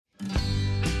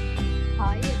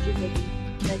everybody,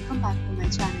 welcome back to my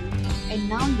channel, and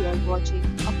now you are watching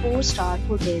a 4-star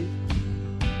hotel.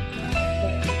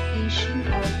 The location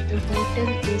of the hotel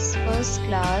is first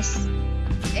class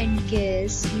and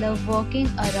guests love walking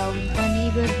around the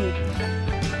neighborhood.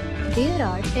 There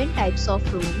are 10 types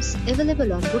of rooms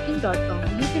available on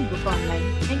booking.com. You can book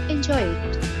online and enjoy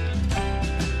it.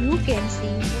 You can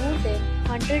see more than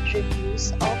 100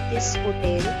 reviews of this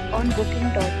hotel on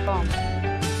booking.com.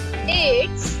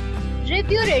 Its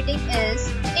review rating is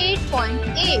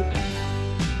 8.8,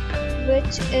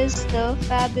 which is the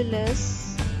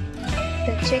fabulous.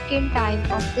 The check-in time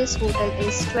of this hotel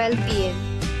is 12 p.m.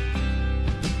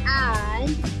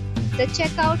 and the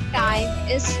checkout time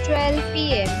is 12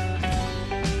 p.m.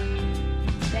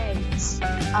 Pets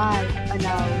are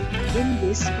allowed in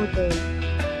this hotel.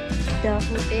 The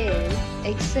hotel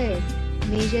accepts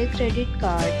major credit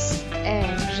cards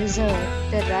and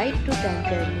reserve the right to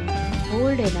temporarily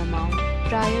hold an amount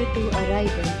prior to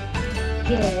arrival.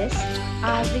 Guests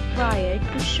are required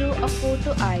to show a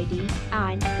photo ID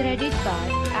and credit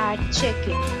card at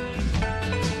check-in.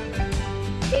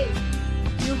 If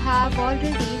you have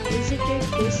already visited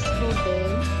this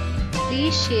hotel,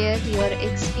 please share your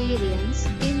experience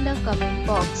in the comment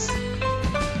box.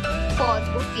 For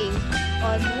booking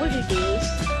or more details,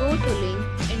 go to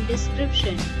link in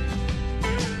description.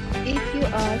 If you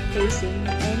are facing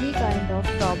any kind of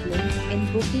problem in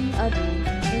booking a room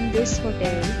in this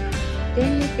hotel,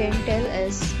 then you can tell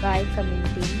us by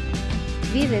commenting.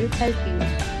 We will help you.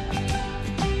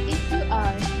 If you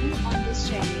are new on this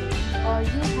channel or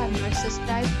you have not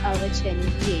subscribed our channel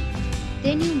yet,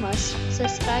 then you must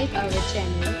subscribe our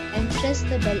channel and press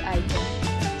the bell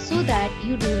icon so that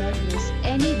you do not miss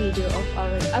any video of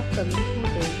our upcoming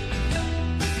hotel.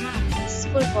 Thanks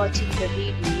for watching the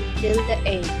video till the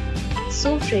end.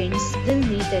 So friends, we'll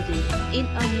meet again in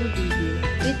a new video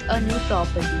with a new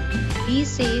property. Be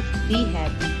safe, be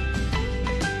happy.